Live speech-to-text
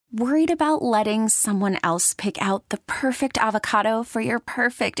Worried about letting someone else pick out the perfect avocado for your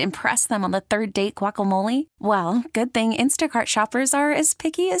perfect impress them on the third date guacamole? Well, good thing Instacart shoppers are as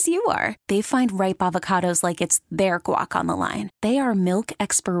picky as you are. They find ripe avocados like it's their guac on the line. They are milk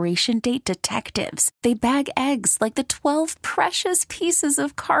expiration date detectives. They bag eggs like the 12 precious pieces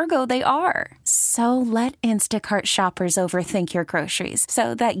of cargo they are. So let Instacart shoppers overthink your groceries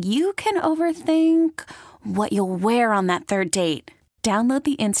so that you can overthink what you'll wear on that third date. Download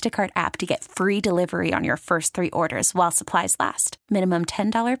the Instacart app to get free delivery on your first 3 orders while supplies last. Minimum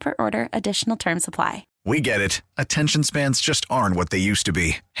 $10 per order. Additional terms apply. We get it. Attention spans just aren't what they used to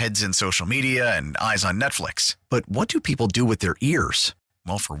be. Heads in social media and eyes on Netflix. But what do people do with their ears?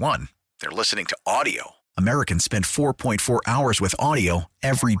 Well, for one, they're listening to audio. Americans spend 4.4 hours with audio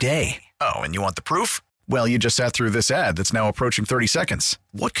every day. Oh, and you want the proof? Well, you just sat through this ad that's now approaching 30 seconds.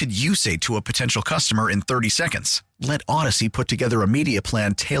 What could you say to a potential customer in 30 seconds? Let Odyssey put together a media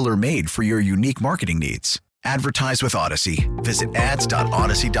plan tailor-made for your unique marketing needs. Advertise with Odyssey. Visit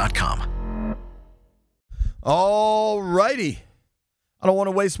ads.odyssey.com. All righty. I don't want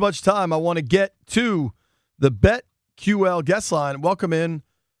to waste much time. I want to get to the BetQL guest line. Welcome in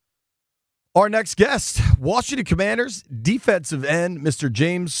our next guest, Washington Commanders defensive end, Mr.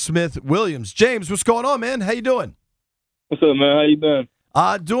 James Smith Williams. James, what's going on, man? How you doing? What's up, man? How you been?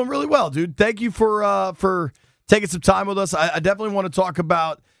 Doing really well, dude. Thank you for taking some time with us. I definitely want to talk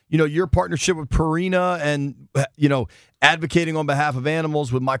about, your partnership with Purina and, advocating on behalf of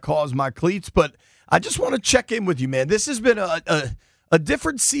animals with My Cause, My Cleats. But I just want to check in with you, man. This has been a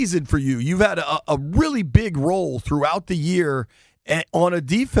different season for you. You've had a really big role throughout the year on a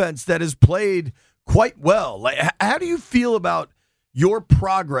defense that has played quite well. Like, how do you feel about your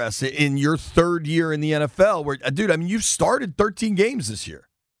progress in your third year in the NFL? Where, dude, you've started 13 games this year.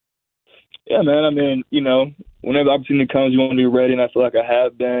 Yeah, man. Whenever the opportunity comes, you want to be ready, and I feel like I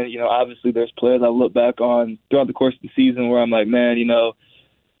have been. Obviously there's players I look back on throughout the course of the season where I'm like, man,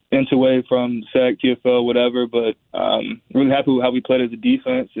 inch away from SEC, TFL, whatever. But I'm really happy with how we played as a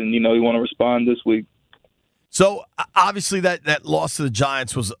defense, and, we want to respond this week. So, obviously, that loss to the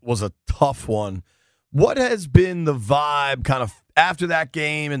Giants was a tough one. What has been the vibe kind of after that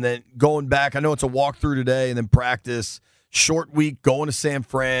game and then going back? I know it's a walkthrough today and then practice, short week, going to San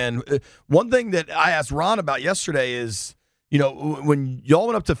Fran. One thing that I asked Ron about yesterday is, when y'all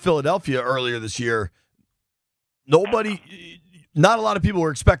went up to Philadelphia earlier this year, not a lot of people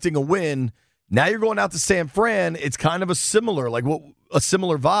were expecting a win. Now you're going out to San Fran. It's kind of a similar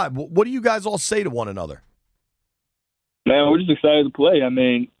vibe. What do you guys all say to one another? Man, we're just excited to play.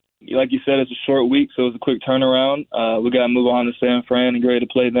 Like you said, it's a short week, so it's a quick turnaround. We got to move on to San Fran and get ready to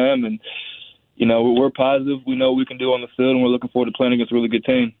play them. And, we're positive. We know what we can do on the field, and we're looking forward to playing against a really good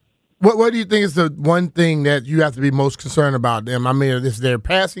team. What do you think is the one thing that you have to be most concerned about them? Is their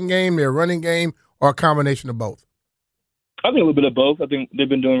passing game, their running game, or a combination of both? I think a little bit of both. I think they've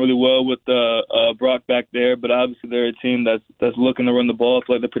been doing really well with Brock back there, but obviously they're a team that's looking to run the ball. I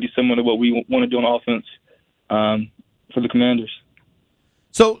feel like they're pretty similar to what we want to do on offense. For the Commanders.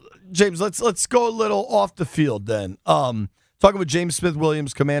 So, James, let's go a little off the field then. Talking with James Smith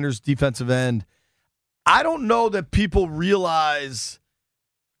Williams, Commanders defensive end. I don't know that people realize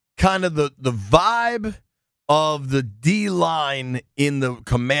kind of the vibe of the D-line in the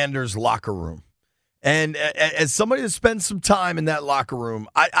Commanders locker room. And as somebody that spends some time in that locker room,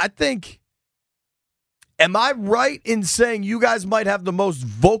 I think, am I right in saying you guys might have the most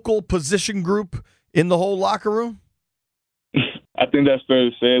vocal position group in the whole locker room? I think that's fair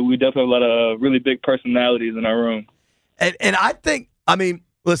to say. We definitely have a lot of really big personalities in our room. And I think,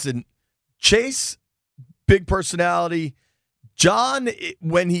 listen, Chase, big personality. John,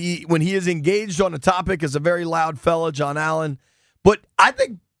 when he is engaged on a topic, is a very loud fella, John Allen. But I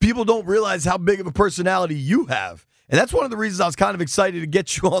think people don't realize how big of a personality you have. And that's one of the reasons I was kind of excited to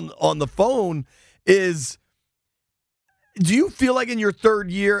get you on the phone is, do you feel like in your third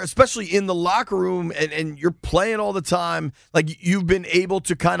year, especially in the locker room and you're playing all the time, like you've been able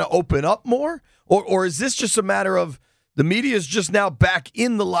to kind of open up more? Or is this just a matter of the media is just now back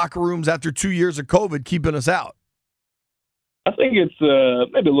in the locker rooms after 2 years of COVID keeping us out? I think it's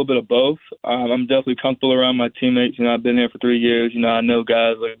maybe a little bit of both. I'm definitely comfortable around my teammates. I've been here for 3 years. I know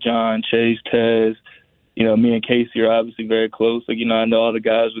guys like John, Chase, Tez. Me and Casey are obviously very close. I know all the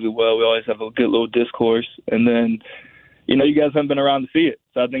guys really well. We always have a good little discourse. And then you guys haven't been around to see it.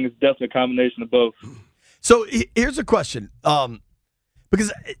 So I think it's definitely a combination of both. So here's a question.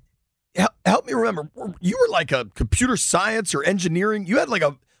 Because help me remember, you were like a computer science or engineering. You had like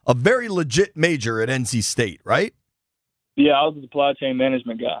a very legit major at NC State, right? Yeah, I was a supply chain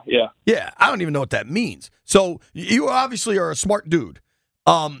management guy, yeah. Yeah, I don't even know what that means. So you obviously are a smart dude.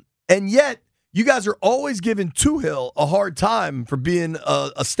 And yet, you guys are always giving Tuhill a hard time for being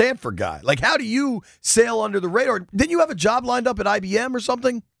a Stanford guy. Like, how do you sail under the radar? Didn't you have a job lined up at IBM or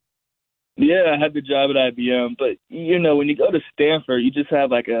something? Yeah, I had the job at IBM, but when you go to Stanford, you just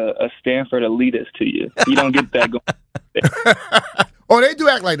have like a Stanford elitist to you. You don't get that going. Oh, they do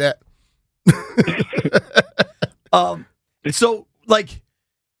act like that. So, like,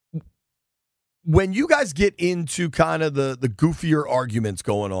 when you guys get into kind of the goofier arguments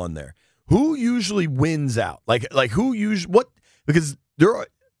going on there, who usually wins out? Like who usually what? Because there are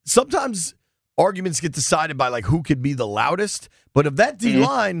sometimes arguments get decided by like who could be the loudest, but of that D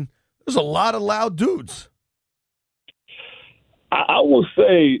line, there's a lot of loud dudes. I will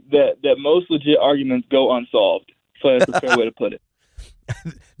say that most legit arguments go unsolved. So that's a fair way to put it.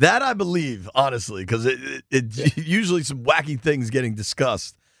 That I believe, honestly, because it usually some wacky things getting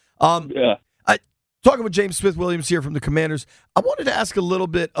discussed. Yeah. Talking with James Smith-Williams here from the Commanders, I wanted to ask a little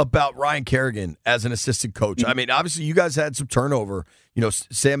bit about Ryan Kerrigan as an assistant coach. I mean, obviously, you guys had some turnover.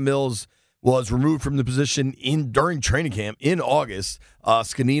 Sam Mills was removed from the position during training camp in August.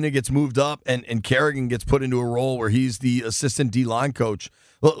 Scanina gets moved up, and Kerrigan gets put into a role where he's the assistant D-line coach.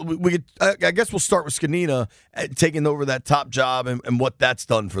 Well, I guess we'll start with Scanina taking over that top job and what that's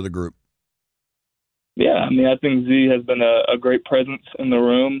done for the group. Yeah, I mean, I think Z has been a great presence in the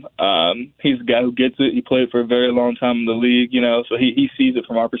room. He's a guy who gets it. He played for a very long time in the league, so he sees it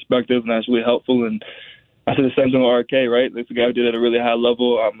from our perspective, and that's really helpful. And I said the same thing with RK, right? It's a guy who did it at a really high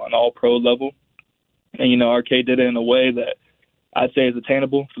level, an all-pro level. And, RK did it in a way that I'd say is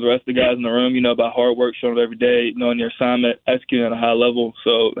attainable for the rest of the guys in the room, about hard work, showing up every day, knowing your assignment, executing at a high level.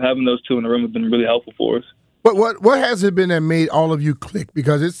 So having those two in the room have been really helpful for us. But what has it been that made all of you click?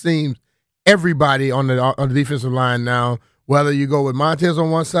 Because it seems everybody on the defensive line now, whether you go with Montez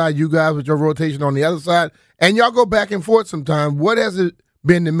on one side, you guys with your rotation on the other side, and y'all go back and forth sometimes. What has it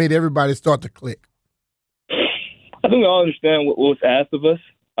been that made everybody start to click? I think we all understand what was asked of us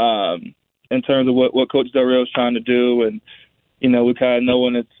in terms of what Coach Del Rio is trying to do, and we kind of know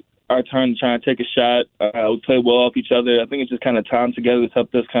when it's our turn to try and take a shot. We play well off each other. I think it's just kind of time together that's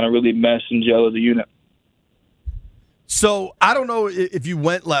helped us kind of really mesh and gel as a unit. So I don't know if you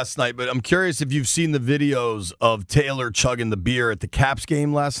went last night, but I'm curious if you've seen the videos of Taylor chugging the beer at the Caps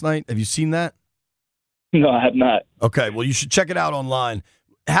game last night. Have you seen that? No, I have not. Okay, well, you should check it out online.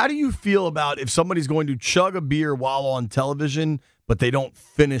 How do you feel about if somebody's going to chug a beer while on television, but they don't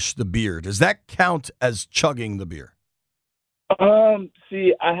finish the beer? Does that count as chugging the beer?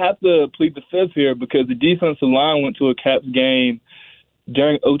 See, I have to plead the fifth here because the defensive line went to a Caps game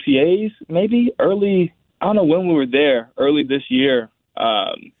during OTAs, maybe early. I don't know when we were there, early this year.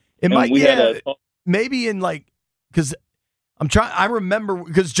 It might, maybe in because I remember,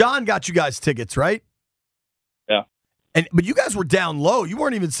 because John got you guys tickets, right? Yeah. But you guys were down low. You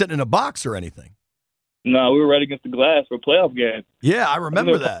weren't even sitting in a box or anything. No, we were right against the glass for a playoff game. Yeah, I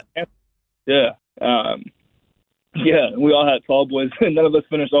remember that. Yeah. Yeah, we all had tall boys. None of us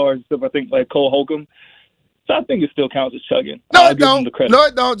finished ours except I think Cole Holcomb. So I think it still counts as chugging. No, it don't. No,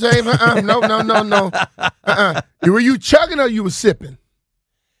 it don't, James. No. Were you chugging or you were sipping?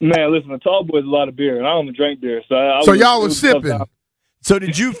 Man, listen, the tall boys a lot of beer, and I don't even drink beer. So y'all was sipping. So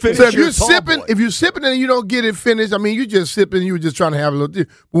did you finish? So if you're sipping and you don't get it finished, I mean, you just sipping. You were just trying to have a little.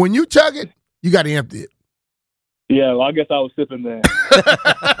 But when you chug it, you got to empty it. Yeah, well, I guess I was sipping then.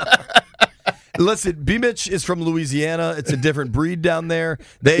 Listen, B-Mitch is from Louisiana. It's a different breed down there.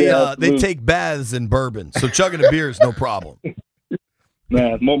 They take baths in bourbon, so chugging a beer is no problem.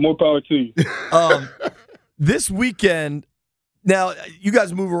 Man, more power to you. This weekend, now you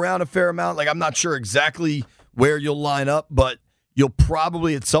guys move around a fair amount. I'm not sure exactly where you'll line up, but you'll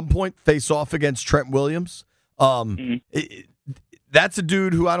probably at some point face off against Trent Williams. That's a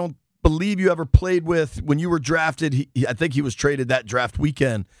dude who I don't believe you ever played with when you were drafted. I think he was traded that draft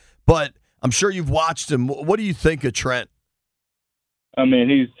weekend, but I'm sure you've watched him. What do you think of Trent? I mean,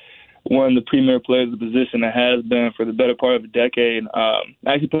 he's one of the premier players of the position that has been for the better part of a decade. I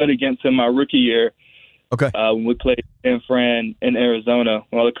actually played against him my rookie year. Okay. When we played in Fran in Arizona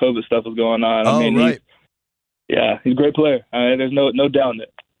when all the COVID stuff was going on. Right. He's a great player. There's no doubt in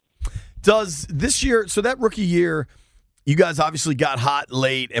it. Does this year, so that rookie year, you guys obviously got hot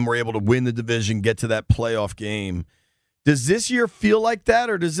late and were able to win the division, get to that playoff game. Does this year feel like that,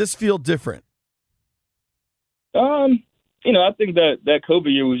 or does this feel different? I think that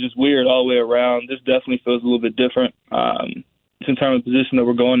COVID year was just weird all the way around. This definitely feels a little bit different. Just in terms of the position that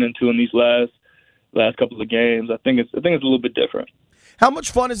we're going into in these last couple of games, I think it's a little bit different. How much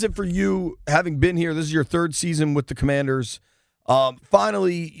fun is it for you having been here? This is your third season with the Commanders.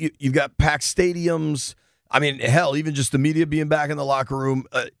 Finally, you've got packed stadiums. I mean, hell, even just the media being back in the locker room,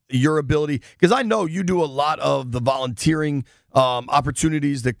 your ability, because I know you do a lot of the volunteering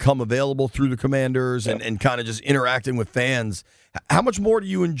opportunities that come available through the Commanders and kind of just interacting with fans. How much more do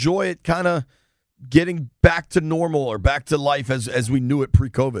you enjoy it kind of getting back to normal or back to life as we knew it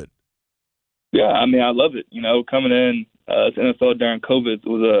pre-COVID? Yeah, I mean, I love it. Coming in to NFL during COVID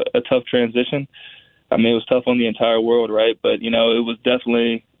was a tough transition. I mean, it was tough on the entire world, right? But, it was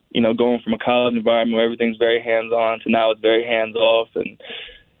definitely, going from a college environment where everything's very hands-on to now it's very hands-off and,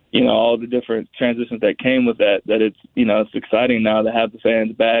 all the different transitions that came with that it's, it's exciting now to have the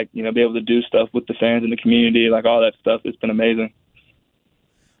fans back, be able to do stuff with the fans in the community, like all that stuff. It's been amazing.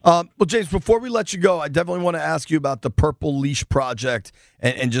 Well, James, before we let you go, I definitely want to ask you about the Purple Leash Project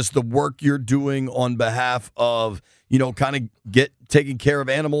and just the work you're doing on behalf of, kind of taking care of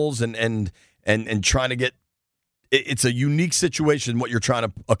animals and trying to get – it's a unique situation what you're trying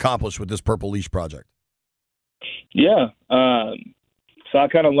to accomplish with this Purple Leash Project. Yeah. So I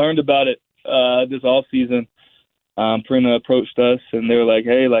kind of learned about it this offseason. Purina approached us, and they were like,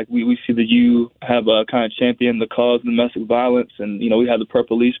 hey, we see that you have kind of championed the cause of domestic violence. And, we have the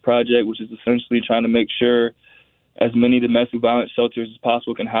Purple Leash Project, which is essentially trying to make sure as many domestic violence shelters as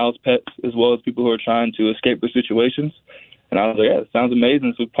possible can house pets, as well as people who are trying to escape their situations. And I was like, yeah, it sounds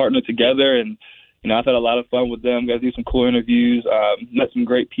amazing. So we partnered together, and, I've had a lot of fun with them. Got to do some cool interviews, met some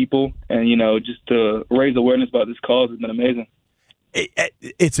great people, and, just to raise awareness about this cause has been amazing.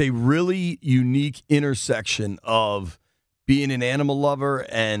 It's a really unique intersection of being an animal lover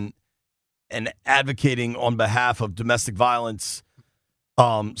and advocating on behalf of domestic violence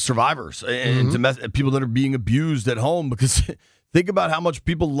survivors and people that are being abused at home. Because think about how much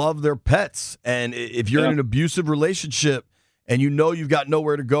people love their pets, and if you're in an abusive relationship and you've got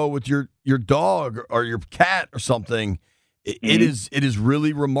nowhere to go with your dog or your cat or something, it is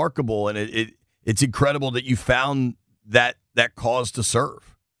really remarkable, and it's incredible that you found that cause to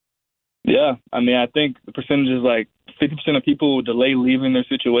serve. Yeah, I mean, I think the percentage is like 50% of people will delay leaving their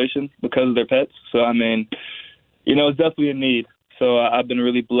situation because of their pets. So, I mean, it's definitely a need. So I've been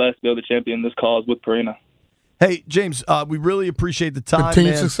really blessed to be able to champion this cause with Purina. Hey, James, we really appreciate the time.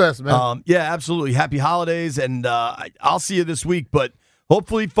 Continued success, man. Yeah, absolutely. Happy holidays, and I'll see you this week. But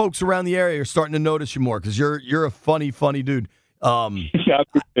hopefully folks around the area are starting to notice you more because you're a funny dude. Yeah, I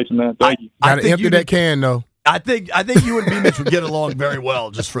appreciate you, man. Thank you. Got to empty that can, though. I think you and B-Mitch would get along very well,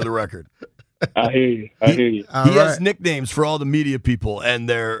 just for the record. I hear you. He has nicknames for all the media people, and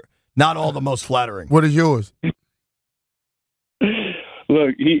they're not all the most flattering. What is yours?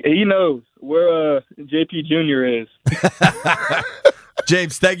 Look, he knows where JP Jr. is.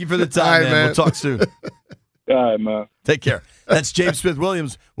 James, thank you for the time, man. We'll talk soon. All right, man. Take care. That's James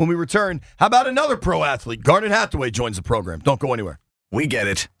Smith-Williams. When we return, how about another pro athlete? Garnet Hathaway joins the program. Don't go anywhere. We get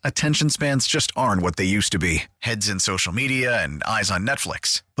it. Attention spans just aren't what they used to be. Heads in social media and eyes on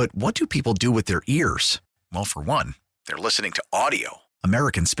Netflix. But what do people do with their ears? Well, for one, they're listening to audio.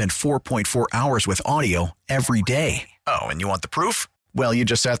 Americans spend 4.4 hours with audio every day. Oh, and you want the proof? Well, you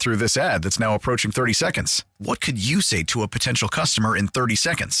just sat through this ad that's now approaching 30 seconds. What could you say to a potential customer in 30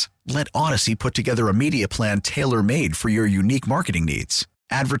 seconds? Let Odyssey put together a media plan tailor-made for your unique marketing needs.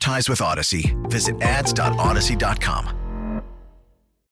 Advertise with Odyssey. Visit ads.odyssey.com.